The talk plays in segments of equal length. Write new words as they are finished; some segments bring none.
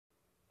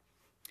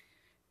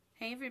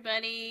Hey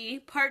everybody,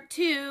 part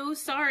two.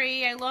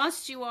 Sorry, I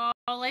lost you all.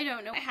 I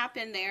don't know what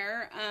happened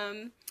there.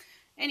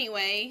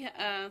 Anyway,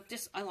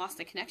 just I lost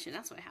the connection.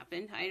 That's what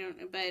happened.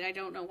 But I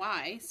don't know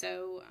why.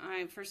 So,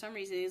 for some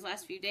reason, these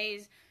last few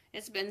days,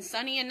 it's been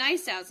sunny and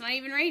nice out. It's not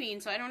even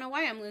raining, so I don't know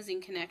why I'm losing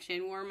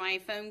connection. Or my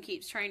phone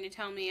keeps trying to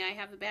tell me I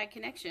have a bad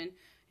connection,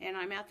 and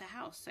I'm at the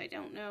house. I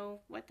don't know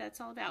what that's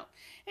all about.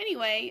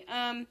 Anyway,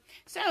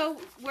 so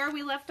where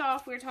we left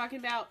off, we were talking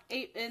about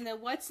in the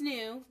what's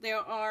new. There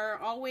are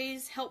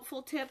always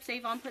helpful tips.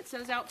 Avon puts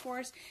those out for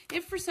us.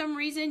 If for some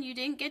reason you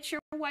didn't get your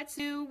what's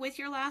new with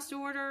your last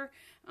order,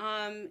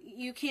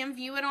 you can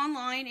view it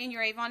online in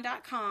your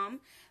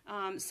avon.com.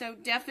 So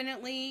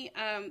definitely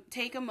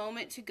take a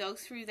moment to go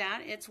through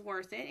that. It's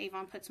worth it.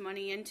 Avon puts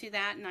money into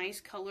that nice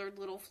colored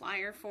little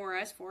flyer for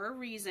us for a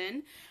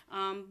reason.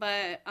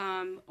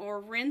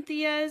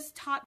 Orinthia's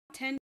top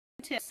 10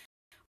 tips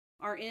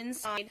are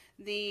inside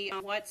the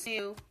what's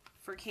new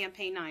for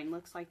campaign 9.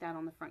 Looks like that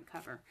on the front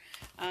cover.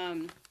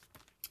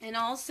 And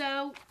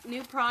also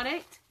new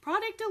product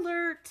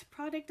alert,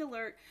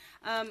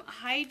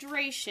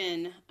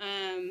 hydration.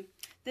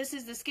 This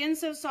is the Skin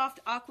So Soft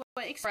Aqua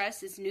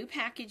Express. It's new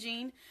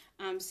packaging.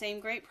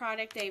 Same great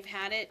product. They've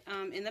had it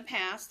in the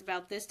past.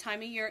 About this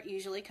time of year it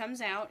usually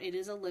comes out. It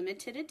is a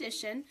limited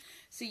edition.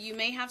 So you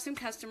may have some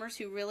customers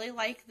who really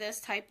like this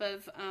type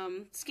of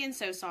Skin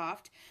So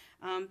Soft.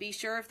 Be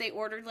sure if they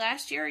ordered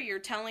last year, you're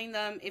telling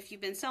them if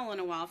you've been selling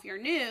a while. If you're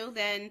new,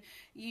 then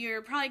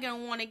you're probably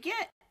going to want to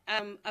get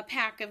a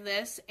pack of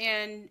this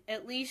and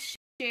at least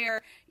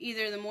share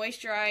either the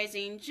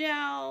moisturizing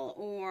gel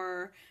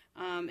or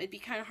it'd be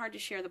kind of hard to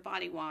share the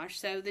body wash.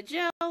 So the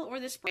gel or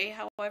the spray,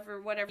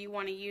 whatever you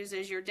want to use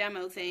as your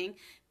demo thing,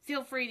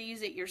 feel free to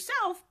use it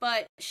yourself,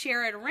 but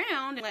share it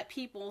around and let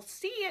people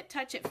see it,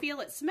 touch it, feel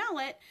it, smell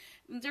it.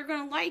 They're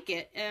going to like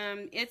it.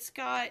 It's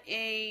got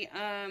a,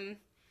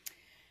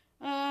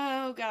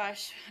 oh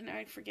gosh, now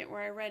I forget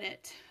where I read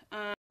it.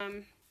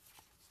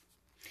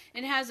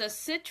 It has a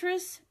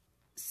citrus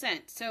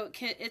scent, so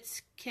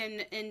it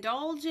can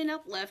indulge in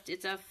uplift.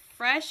 It's a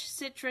fresh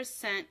citrus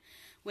scent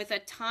with a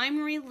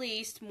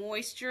time-released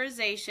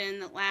moisturization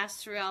that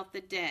lasts throughout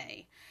the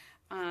day.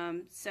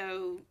 And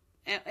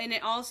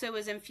it also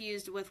is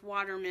infused with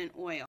watermint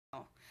oil.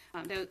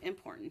 Those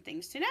important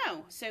things to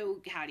know. So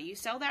how do you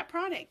sell that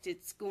product?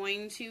 It's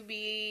going to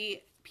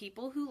be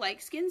people who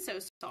like Skin So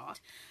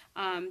Soft.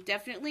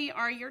 Definitely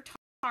are your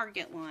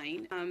target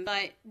line,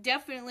 but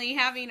definitely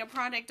having a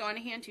product on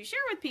hand to share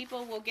with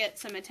people will get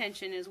some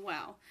attention as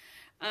well.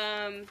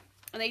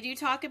 They do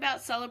talk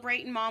about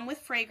celebrating mom with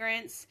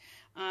fragrance.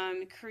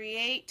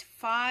 Create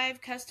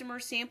 5 customer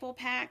sample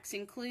packs.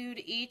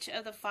 Include each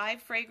of the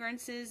 5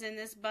 fragrances in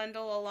this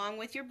bundle along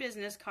with your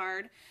business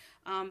card.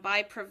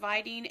 By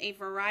providing a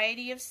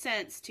variety of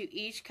scents to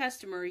each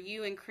customer,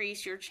 you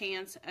increase your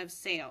chance of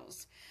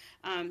sales.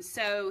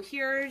 So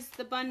here's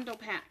the bundle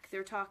pack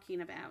they're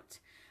talking about.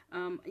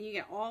 You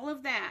get all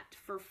of that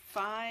for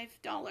 $5,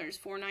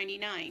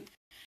 $4.99.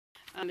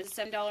 It's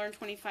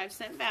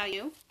 $7.25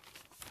 value.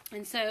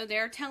 And so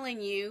they're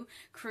telling you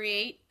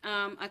create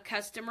a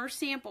customer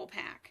sample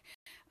pack.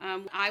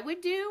 I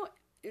would do,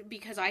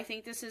 because I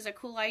think this is a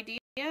cool idea,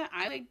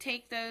 I would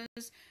take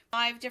those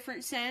 5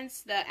 different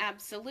scents, the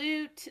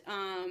Absolute,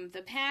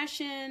 the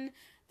Passion,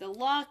 the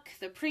Luck,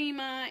 the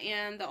Prima,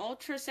 and the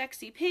Ultra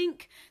Sexy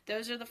Pink.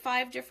 Those are the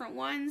 5 different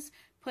ones.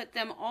 Put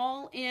them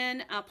all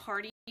in a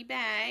party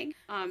bag.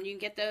 You can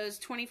get those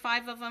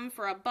 25 of them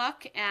for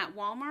 $1 at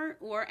Walmart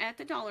or at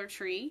the Dollar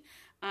Tree.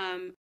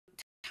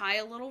 Tie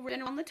a little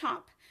ribbon on the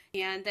top,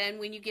 and then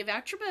when you give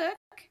out your book,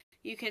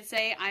 you could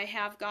say, I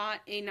have got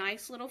a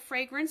nice little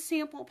fragrance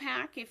sample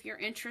pack if you're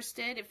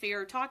interested. If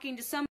you're talking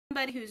to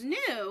somebody who's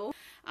new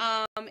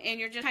and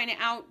you're just kind of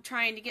out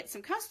trying to get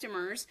some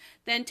customers,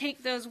 then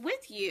take those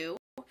with you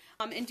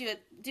and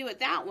do it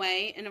that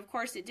way. And of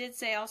course it did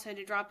say also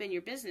to drop in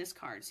your business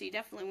card, so you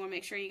definitely want to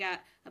make sure you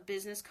got a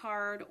business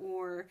card,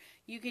 or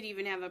you could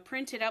even have a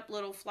printed up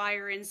little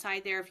flyer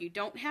inside there. If you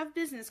don't have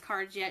business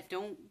cards yet,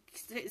 don't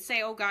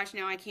say, oh gosh,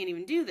 now I can't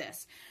even do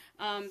this,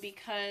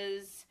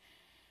 because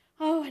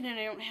and then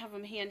I don't have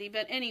them handy.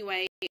 But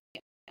anyway,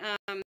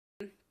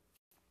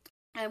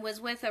 I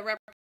was with a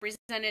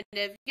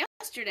representative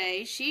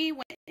yesterday. She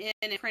went in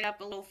and printed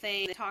up a little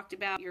thing that talked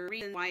about your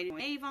reason why you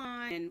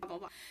Avon and blah, blah,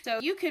 blah. So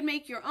you could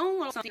make your own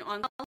little something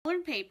on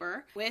colored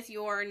paper with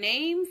your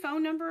name,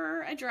 phone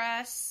number,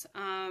 address,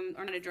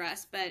 or not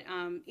address, but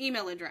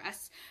email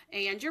address,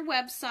 and your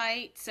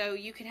website. So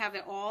you could have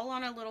it all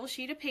on a little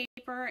sheet of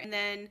paper, and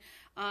then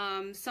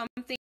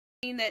something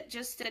that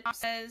just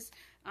says,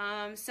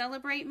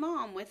 celebrate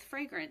mom with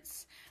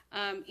fragrance.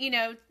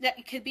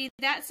 That could be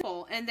that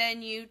simple. And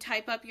then you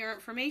type up your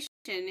information.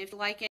 If you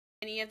like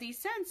any of these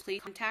scents,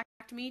 please contact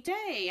me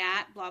today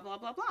at blah, blah,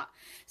 blah, blah.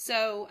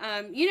 So,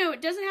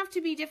 it doesn't have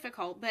to be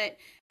difficult, but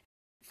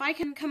if I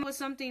can come up with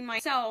something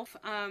myself,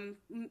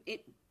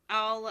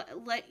 I'll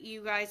let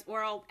you guys,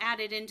 or I'll add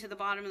it into the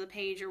bottom of the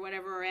page or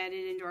whatever, or add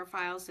it into our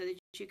file so that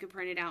you can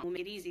print it out. We'll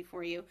make it easy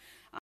for you.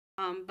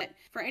 But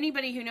for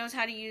anybody who knows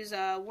how to use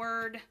a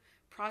Word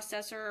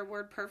processor or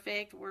Word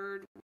Perfect,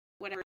 Word,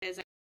 whatever it is.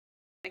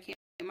 I can't,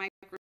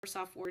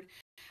 Microsoft Word.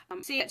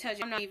 See, it tells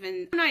you I'm not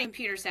even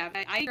computer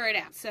savvy. I figure it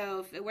out.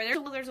 So where there's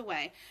a will, there's a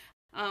way.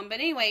 But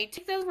anyway,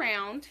 take those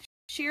around,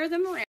 share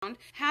them around,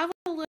 have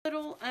a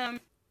little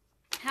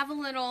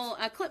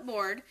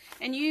clipboard,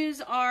 and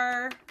use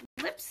our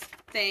lips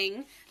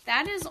thing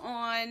that is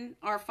on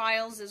our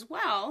files as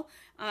well.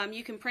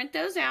 You can print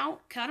those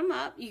out, cut them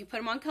up. You can put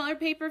them on colored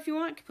paper if you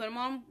want. You can put them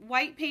on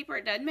white paper.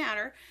 It doesn't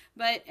matter.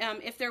 But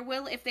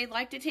if they'd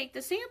like to take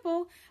the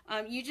sample,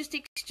 you just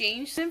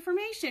exchange some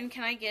information.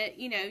 Can I get,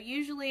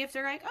 usually if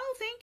they're like, oh,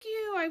 thank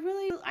you,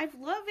 I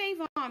love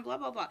Avon, blah,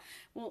 blah, blah.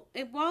 Well,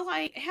 while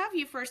I have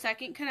you for a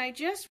second, can I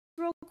just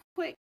real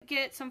quick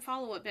get some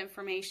follow-up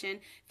information?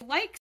 If you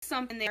like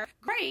something there,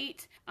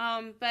 great.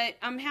 But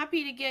I'm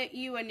happy to get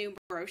you a new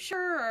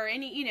brochure or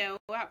any,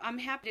 I'm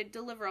happy to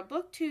deliver a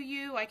book to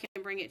you. I can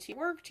bring it to your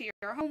work, to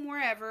your home,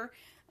 wherever.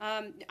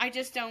 I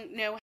just don't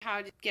know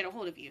how to get a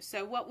hold of you.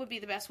 So what would be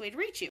the best way to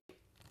reach you?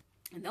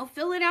 And they'll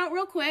fill it out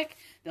real quick.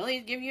 They'll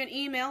either give you an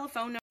email, a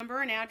phone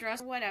number, an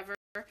address, or whatever.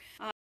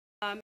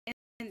 And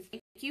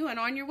thank you, and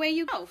on your way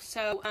you go.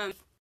 So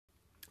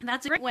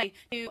that's a great way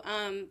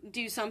to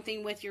do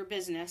something with your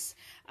business.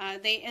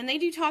 They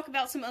do talk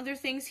about some other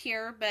things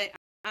here, but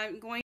I'm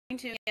going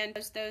to again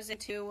post those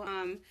into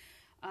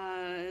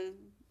I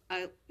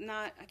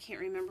can't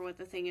remember what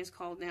the thing is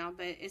called now,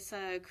 but it's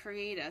a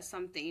create a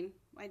something.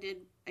 I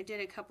did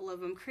a couple of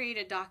them. Create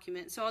a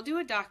document. So I'll do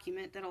a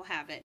document that'll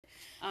have it.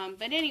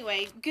 But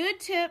anyway, good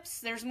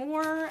tips. There's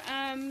more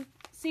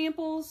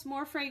samples,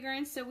 more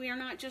fragrance, so we are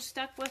not just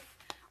stuck with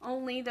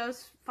only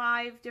those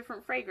 5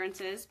 different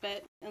fragrances,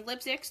 but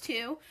lipsticks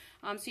too.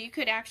 So you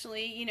could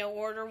actually,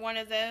 order one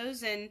of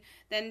those and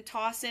then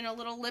toss in a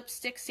little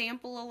lipstick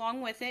sample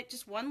along with it,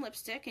 just one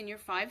lipstick and your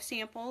 5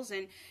 samples,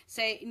 and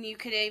you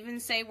could even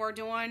say we're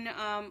doing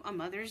a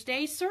Mother's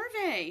Day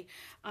survey,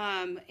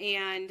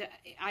 and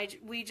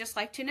we just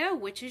like to know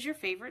which is your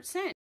favorite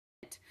scent.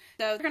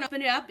 So they're going to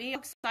open it up, be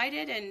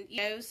excited,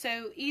 and,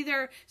 so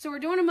we're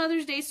doing a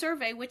Mother's Day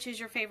survey, which is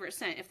your favorite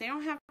scent. If they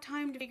don't have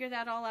time to figure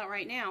that all out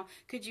right now,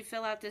 could you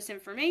fill out this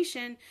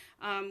information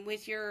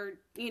with your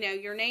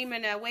name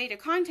and a way to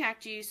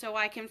contact you so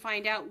I can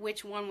find out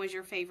which one was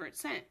your favorite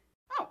scent?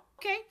 Oh,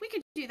 okay, we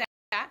could do that.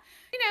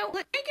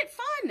 Let's make it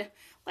fun.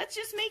 Let's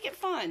just make it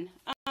fun.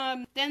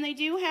 Then they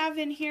do have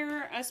in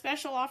here a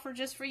special offer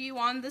just for you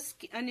on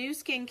a new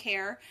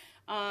skincare.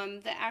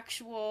 The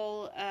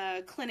actual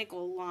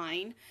clinical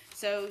line.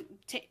 So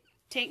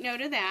take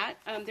note of that.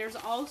 There's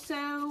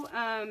also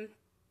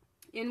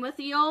in with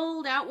the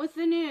old, out with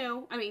the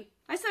new. I mean,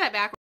 I said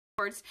that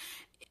backwards.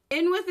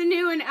 In with the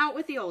new and out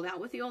with the old.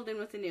 Out with the old, in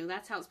with the new.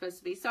 That's how it's supposed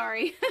to be.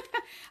 Sorry.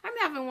 I'm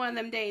having one of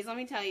them days. Let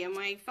me tell you,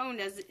 my phone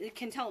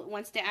can tell it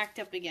wants to act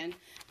up again.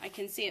 I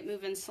can see it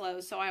moving slow,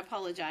 so I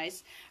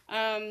apologize.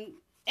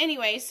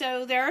 Anyway,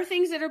 so there are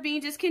things that are being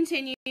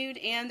discontinued,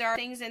 and there are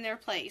things in their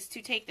place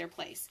to take their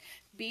place.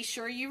 Be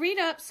sure you read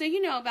up so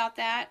you know about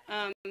that,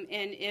 and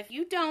if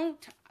you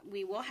don't,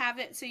 we will have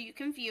it so you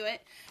can view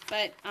it,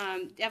 but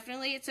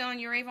definitely it's on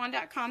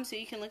youravon.com, so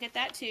you can look at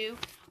that too.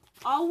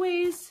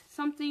 Always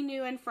something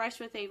new and fresh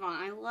with Avon.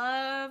 I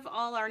love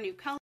all our new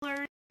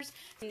colors,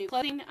 new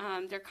clothing.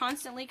 They're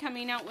constantly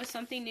coming out with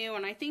something new,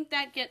 and I think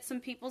that gets some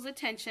people's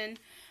attention.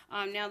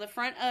 Now, the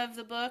front of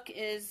the book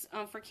is,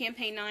 for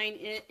Campaign 9,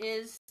 it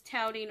is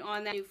touting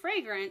on that new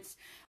fragrance,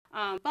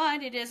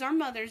 but it is our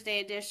Mother's Day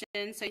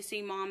edition, so you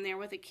see Mom there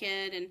with a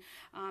kid and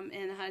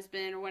the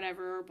husband or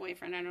whatever, or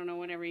boyfriend, I don't know,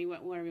 whatever you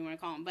want to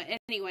call them. But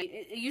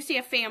anyway, you see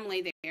a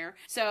family there.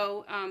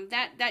 So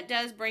that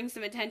does bring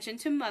some attention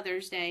to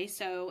Mother's Day.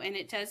 So, and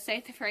it does say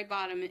at the very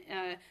bottom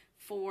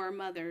for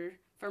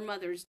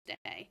Mother's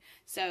Day.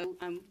 So,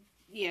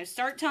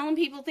 start telling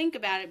people, think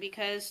about it,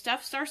 because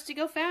stuff starts to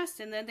go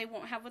fast and then they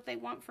won't have what they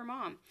want for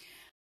Mom.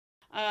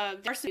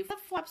 There's some new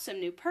flip-flops, some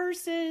new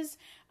purses.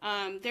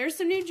 There's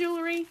some new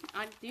jewelry.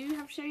 I do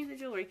have to show you the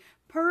jewelry.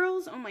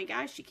 Pearls, oh my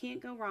gosh, you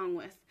can't go wrong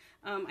with.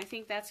 I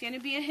think that's going to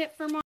be a hit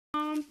for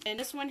Mom. And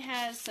this one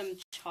has some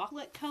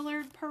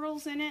chocolate-colored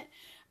pearls in it.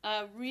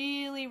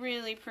 Really,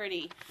 really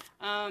pretty.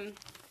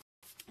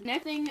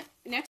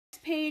 Next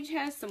page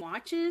has some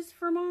watches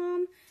for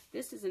Mom.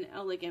 This is an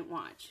elegant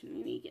watch.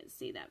 Maybe you can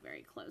see that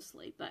very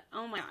closely, but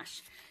oh my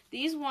gosh,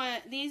 these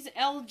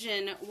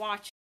Elgin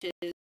watches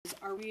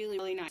are really,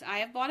 really nice. I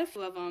have bought a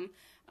few of them.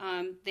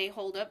 They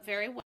hold up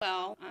very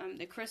well.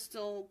 The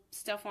crystal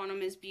stuff on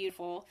them is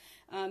beautiful.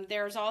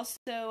 There's also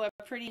a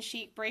pretty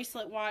chic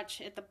bracelet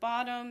watch at the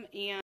bottom,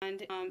 and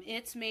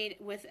it's made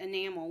with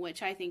enamel,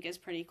 which I think is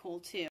pretty cool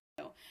too.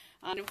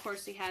 And of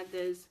course, we had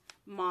those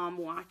Mom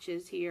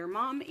watches here.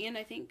 Mom, and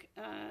I think,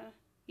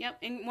 yep,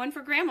 and one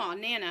for Grandma,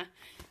 Nana.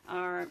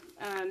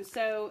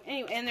 So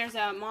anyway, and there's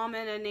a Mom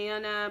and a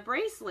Nana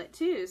bracelet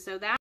too. So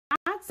that's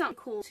something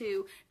cool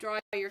to draw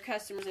your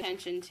customers'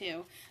 attention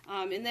to.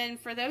 And then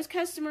for those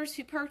customers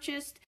who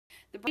purchased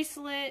the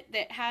bracelet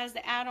that has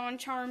the add-on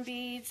charm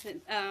beads,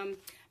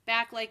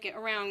 back like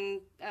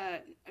around,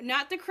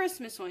 not the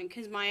Christmas one,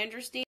 because my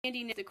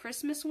understanding is the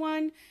Christmas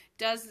one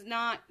does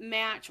not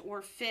match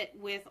or fit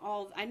with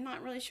all. I'm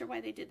not really sure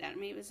why they did that.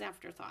 Maybe it was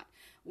afterthought,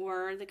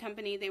 or the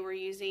company they were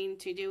using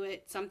to do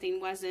it, something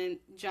wasn't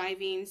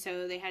jiving,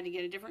 so they had to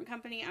get a different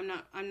company.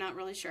 I'm not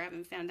really sure. I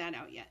haven't found that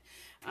out yet.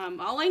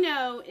 All I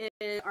know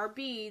is our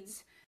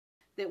beads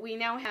that we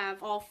now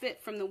have all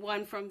fit from the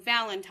one from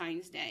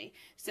Valentine's Day.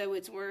 So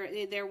it's where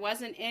there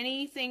wasn't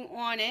anything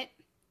on it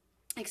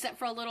except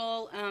for a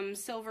little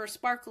silver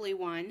sparkly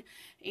one,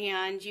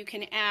 and you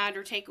can add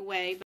or take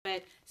away.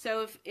 But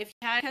so if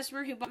you had a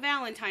customer who bought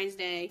Valentine's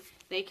Day,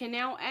 they can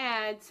now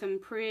add some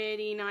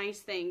pretty nice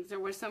things. There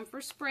was some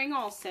for spring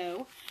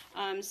also,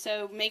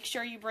 so make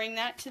sure you bring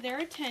that to their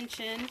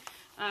attention.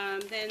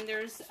 Then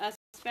there's a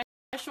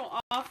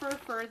special offer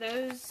for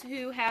those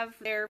who have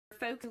their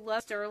folks who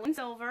love sterling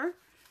silver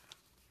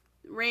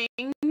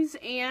rings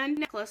and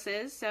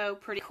necklaces, so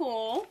pretty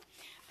cool.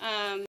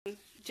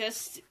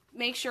 Just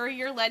make sure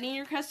you're letting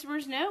your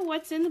customers know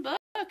what's in the book.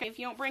 If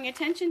you don't bring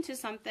attention to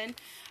something,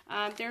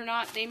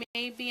 they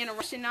may be in a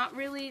rush and not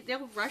really,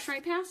 they'll rush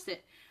right past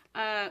it.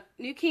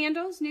 New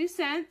candles, new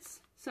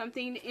scents,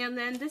 something, and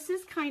then this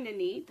is kind of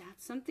neat.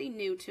 That's something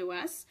new to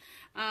us.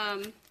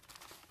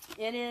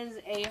 It is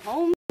a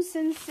home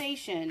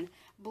sensation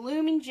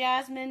blooming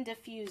jasmine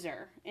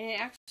diffuser, and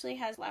it actually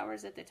has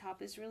flowers at the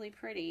top. It's really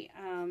pretty.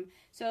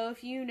 So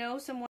if you know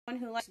someone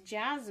who likes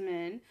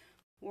jasmine,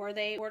 or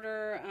they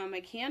order a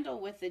candle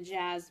with the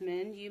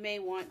jasmine, you may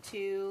want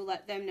to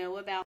let them know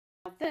about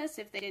this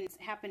if they didn't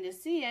happen to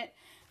see it.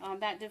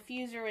 That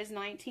diffuser is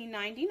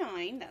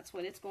 $19.99. That's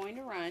what it's going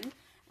to run.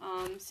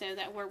 So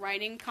that we're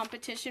right in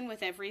competition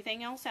with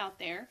everything else out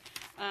there.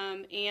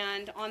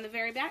 And on the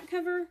very back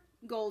cover,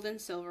 gold and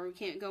silver. We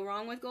can't go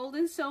wrong with gold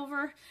and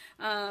silver.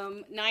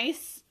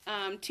 Nice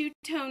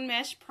two-tone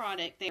mesh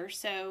product there.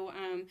 So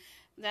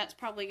that's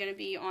probably going to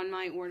be on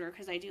my order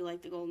because I do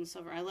like the gold and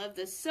silver. I love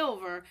the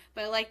silver,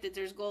 but I like that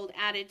there's gold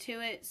added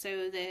to it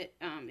so that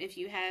if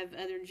you have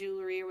other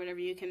jewelry or whatever,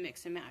 you can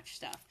mix and match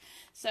stuff.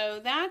 So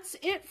that's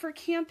it for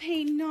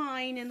Campaign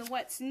 9 and the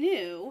What's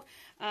New.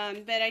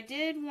 But I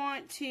did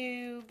want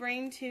to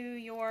bring to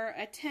your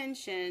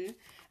attention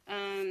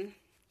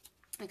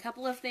a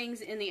couple of things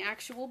in the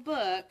actual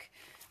book.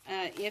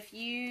 If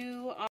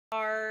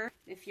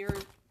you're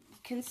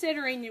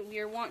considering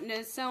you're wanting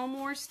to sell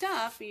more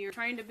stuff, you're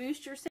trying to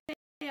boost your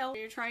sales,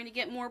 you're trying to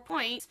get more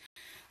points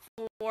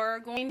for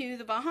going to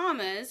the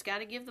Bahamas, got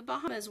to give the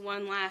Bahamas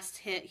one last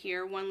hit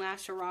here, one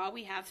last hurrah.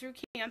 We have through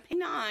Campaign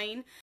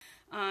 9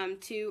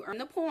 to earn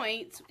the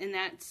points, and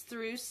that's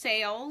through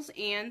sales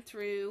and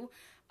through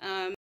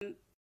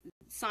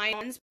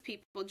sign-ons,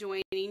 people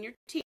joining your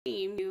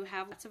team. You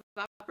have lots of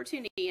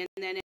opportunity, and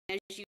then as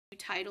you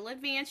title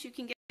advance, you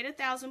can get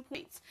 1,000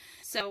 points.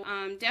 So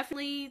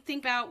definitely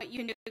think about what you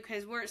can do,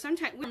 because we're missing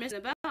the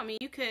boat. I mean,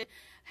 you could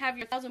have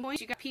your 1,000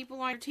 points, you got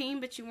people on your team,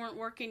 but you weren't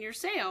working your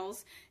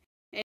sales,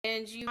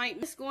 and you might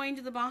miss going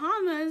to the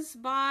Bahamas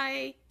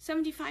by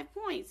 75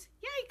 points.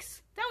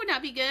 Yikes, that would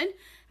not be good.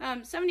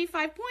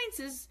 75 points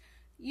is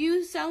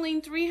you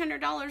selling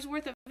 $300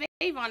 worth of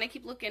Avon. I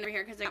keep looking over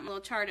here because I got my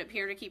little chart up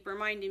here to keep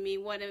reminding me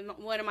what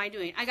am I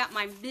doing. I got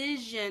my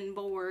vision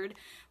board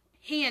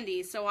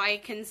handy so I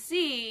can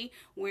see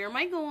where am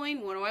I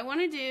going, what do I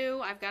want to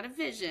do. I've got a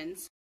vision.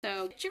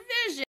 So get your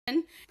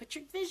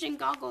vision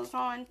goggles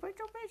on,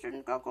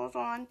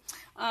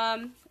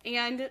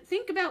 and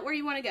think about where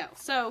you want to go.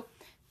 So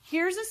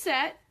here's a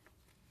set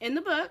in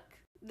the book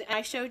that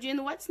I showed you in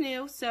the What's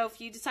New. So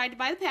if you decide to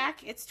buy the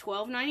pack, it's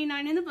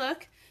 $12.99 in the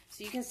book.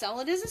 So you can sell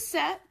it as a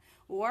set,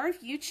 or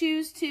if you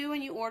choose to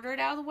and you order it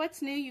out of the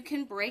What's New, you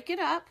can break it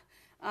up.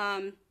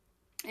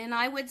 And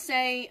I would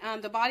say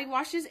the body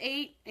wash is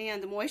 8,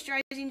 and the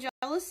moisturizing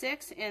gel is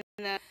 6, and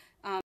the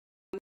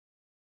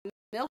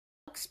milk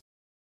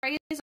spray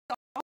is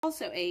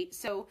also 8.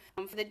 So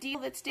for the deal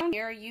that's down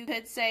here, you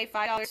could say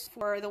 $5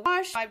 for the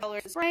wash, $5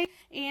 for the spray,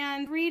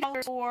 and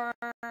 $3 for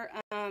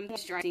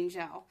moisturizing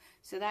gel.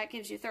 So that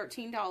gives you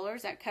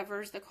 $13. That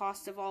covers the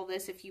cost of all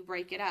this if you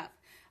break it up.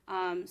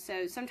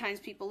 So sometimes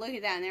people look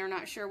at that and they're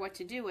not sure what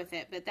to do with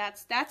it, but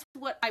that's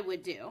what I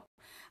would do.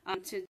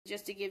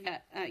 Just to give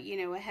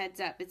a heads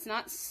up. It's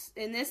not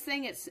in this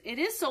thing. It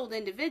is sold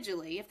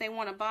individually. If they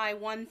want to buy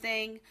one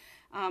thing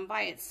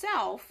by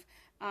itself,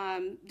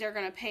 they're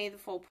going to pay the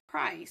full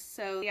price.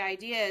 So the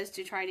idea is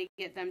to try to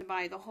get them to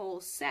buy the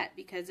whole set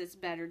because it's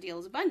better deal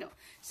as a bundle.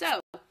 So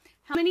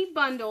how many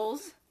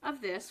bundles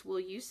of this will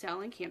you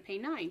sell in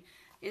Campaign 9?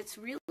 It's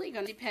really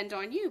going to depend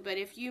on you, but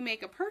if you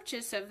make a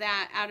purchase of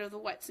that out of the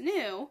What's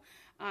New,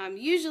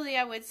 usually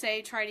I would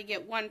say try to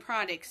get one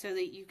product so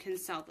that you can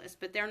sell this,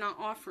 but they're not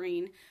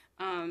offering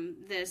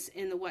this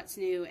in the What's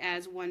New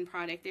as one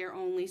product. They're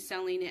only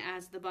selling it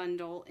as the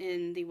bundle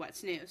in the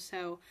What's New.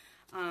 So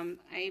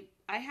I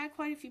had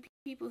quite a few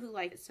people who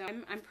liked it, so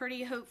I'm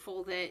pretty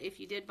hopeful that if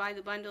you did buy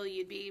the bundle,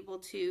 you'd be able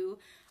to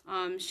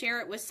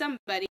share it with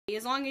somebody.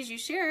 As long as you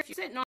share it, if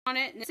you're sitting on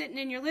it and sitting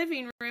in your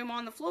living room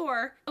on the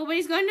floor,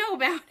 nobody's going to know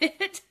about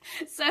it.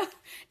 So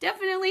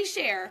definitely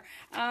share.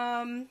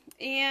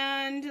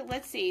 And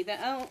let's see,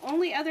 the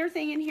only other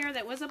thing in here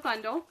that was a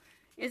bundle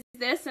is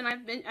this, and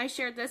I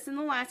shared this in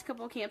the last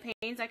couple of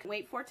campaigns. I can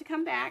wait for it to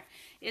come back.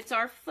 It's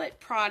our foot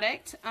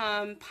product,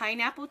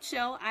 Pineapple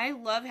Chill. I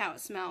love how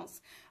it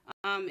smells.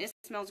 It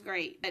smells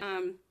great.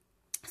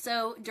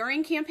 So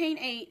during campaign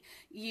 8,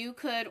 you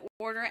could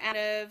order out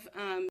of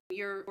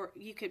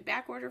you could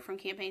back order from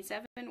campaign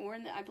 7, or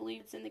I believe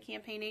it's in the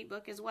campaign 8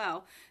 book as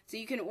well. So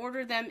you can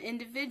order them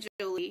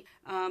individually.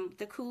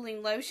 The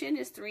cooling lotion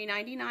is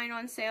 $3.99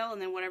 on sale,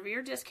 and then whatever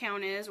your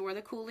discount is, or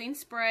the cooling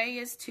spray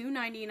is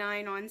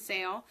 $2.99 on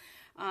sale.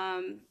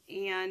 And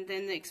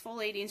then the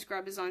exfoliating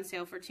scrub is on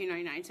sale for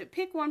 $2.99. So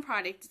pick one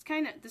product. It's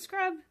the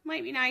scrub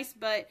might be nice,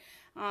 but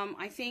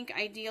I think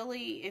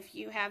ideally if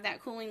you have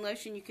that cooling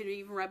lotion, you could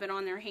even rub it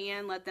on their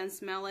hand, let them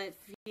smell it,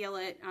 feel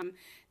it.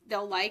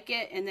 They'll like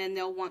it, and then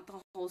they'll want the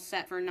whole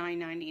set for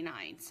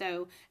 $9.99.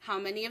 So how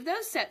many of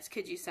those sets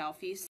could you sell?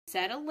 If you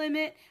set a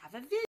limit, have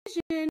a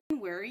vision,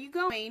 where are you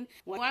going?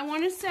 What do I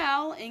want to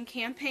sell in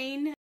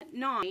campaign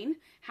 9?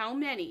 How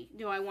many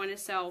do I want to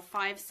sell?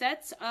 5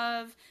 sets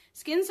of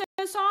Skin So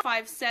Soft,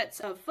 5 sets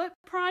of foot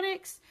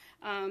products.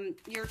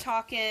 You're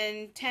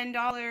talking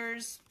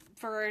 $10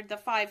 for the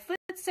 5 foot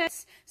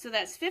sets, so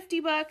that's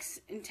 $50,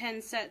 and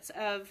 10 sets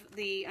of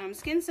the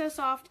Skin So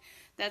Soft,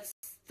 that's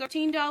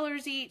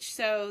 $13 each,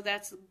 so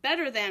that's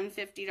better than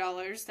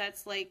 $50.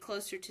 That's like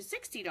closer to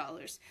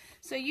 $60.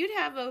 So you'd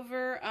have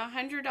over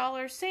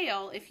 $100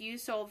 sale if you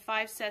sold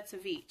 5 sets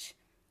of each.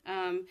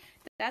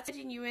 That's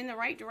getting you in the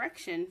right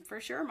direction for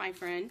sure, my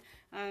friend.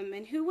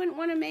 And who wouldn't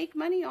want to make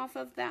money off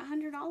of that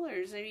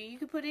 $100? I mean, you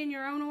could put in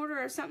your own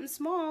order of something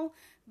small,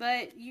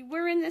 but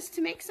we're in this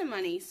to make some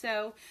money.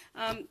 So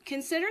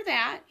consider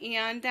that,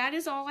 and that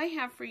is all I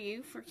have for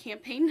you for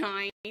campaign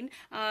 9.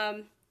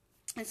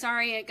 And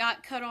sorry it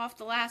got cut off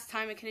the last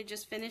time. I could have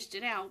just finished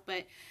it out,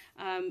 but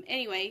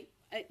anyway,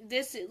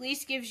 this at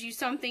least gives you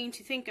something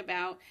to think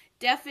about.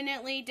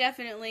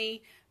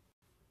 Definitely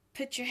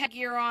put your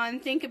headgear on,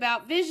 think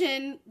about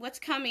vision, what's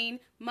coming,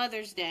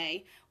 Mother's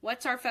Day,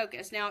 what's our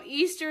focus. Now,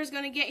 Easter is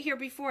going to get here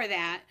before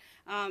that,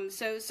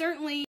 so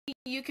certainly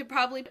you could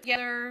probably put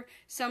together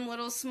some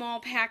little small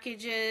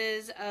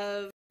packages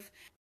of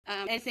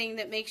anything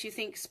that makes you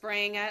think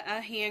spring,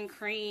 a hand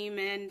cream,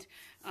 and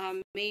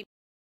maybe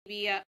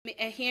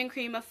a hand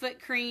cream, a foot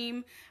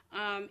cream,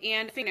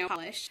 and a fingernail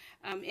polish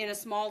in a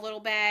small little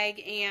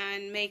bag,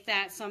 and make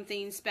that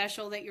something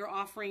special that you're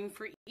offering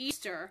for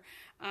Easter.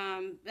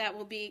 That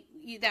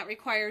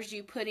requires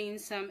you putting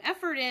some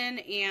effort in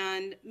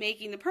and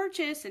making the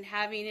purchase and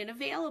having it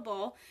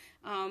available.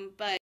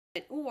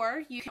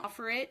 Or you can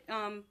offer it,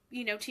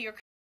 to your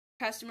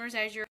customers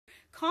as you're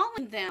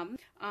calling them,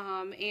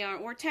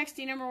 or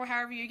texting them, or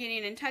however you're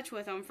getting in touch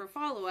with them for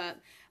follow-up.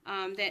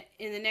 That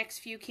in the next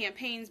few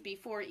campaigns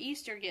before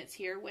Easter gets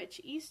here, which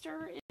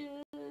Easter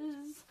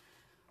is,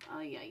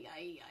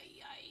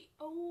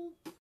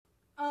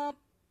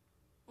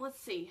 let's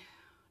see.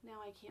 Now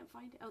I can't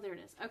find it. Oh, there it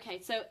is. Okay,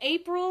 so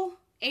April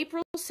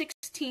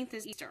 16th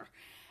is Easter.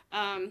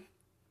 And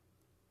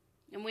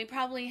we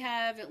probably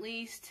have at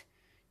least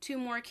 2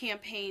 more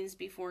campaigns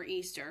before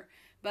Easter.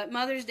 But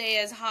Mother's Day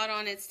is hot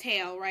on its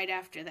tail right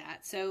after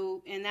that.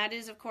 So, and that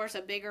is, of course,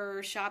 a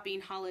bigger shopping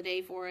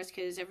holiday for us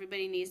because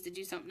everybody needs to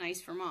do something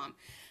nice for Mom.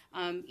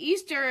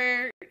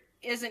 Easter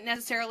isn't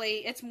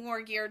necessarily, it's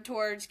more geared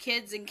towards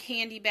kids and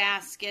candy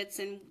baskets,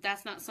 and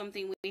that's not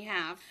something we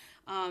have.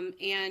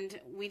 And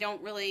we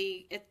don't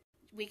really,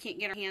 we can't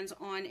get our hands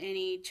on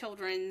any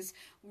children's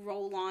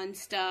roll-on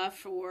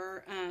stuff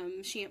or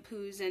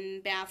shampoos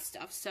and bath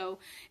stuff. So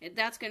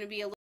that's going to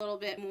be a little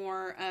bit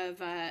more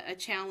of a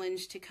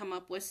challenge to come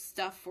up with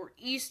stuff for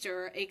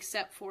Easter,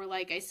 except for,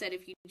 like I said,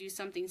 if you do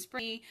something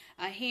springy,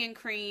 a hand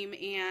cream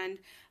and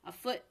a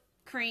foot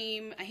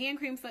cream, a hand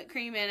cream, foot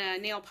cream, and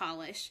a nail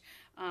polish,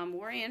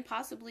 and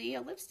possibly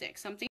a lipstick,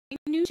 something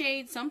new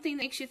shade, something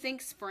that makes you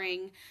think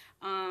spring.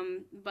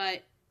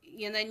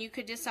 And then you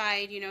could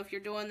decide, if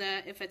you're doing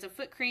if it's a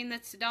foot cream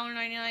that's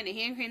 $1.99, a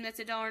hand cream that's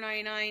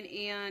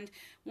 $1.99, and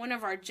one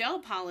of our gel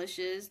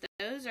polishes,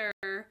 those are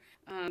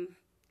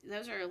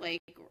like,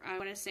 I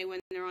want to say when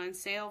they're on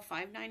sale,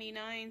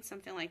 $5.99,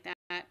 something like that,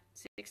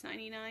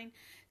 $6.99.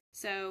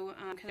 So,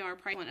 because our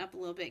price went up a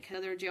little bit because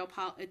other gel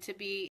to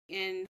be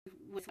in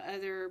with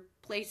other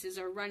places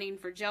are running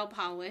for gel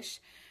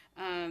polish.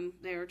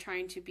 They're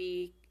trying to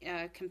be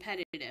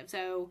competitive,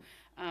 so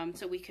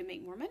we can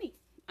make more money.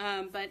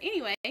 But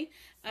anyway,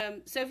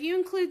 so if you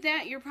include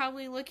that, you're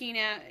probably looking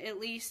at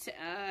least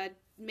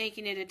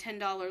making it a $10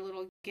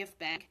 little gift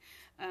bag.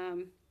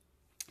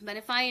 But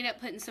if I end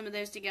up putting some of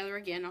those together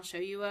again, I'll show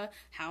you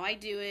how I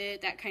do it,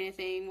 that kind of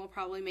thing. We'll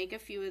probably make a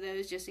few of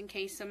those just in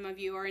case some of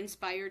you are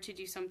inspired to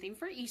do something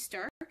for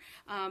Easter.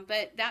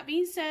 But that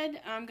being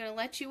said, I'm going to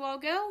let you all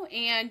go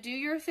and do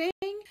your thing.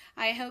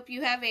 I hope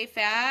you have a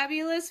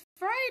fabulous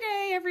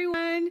Friday,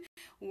 everyone.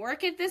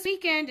 Work it this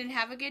weekend and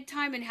have a good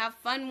time and have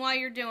fun while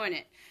you're doing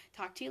it.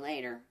 Talk to you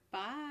later.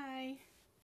 Bye.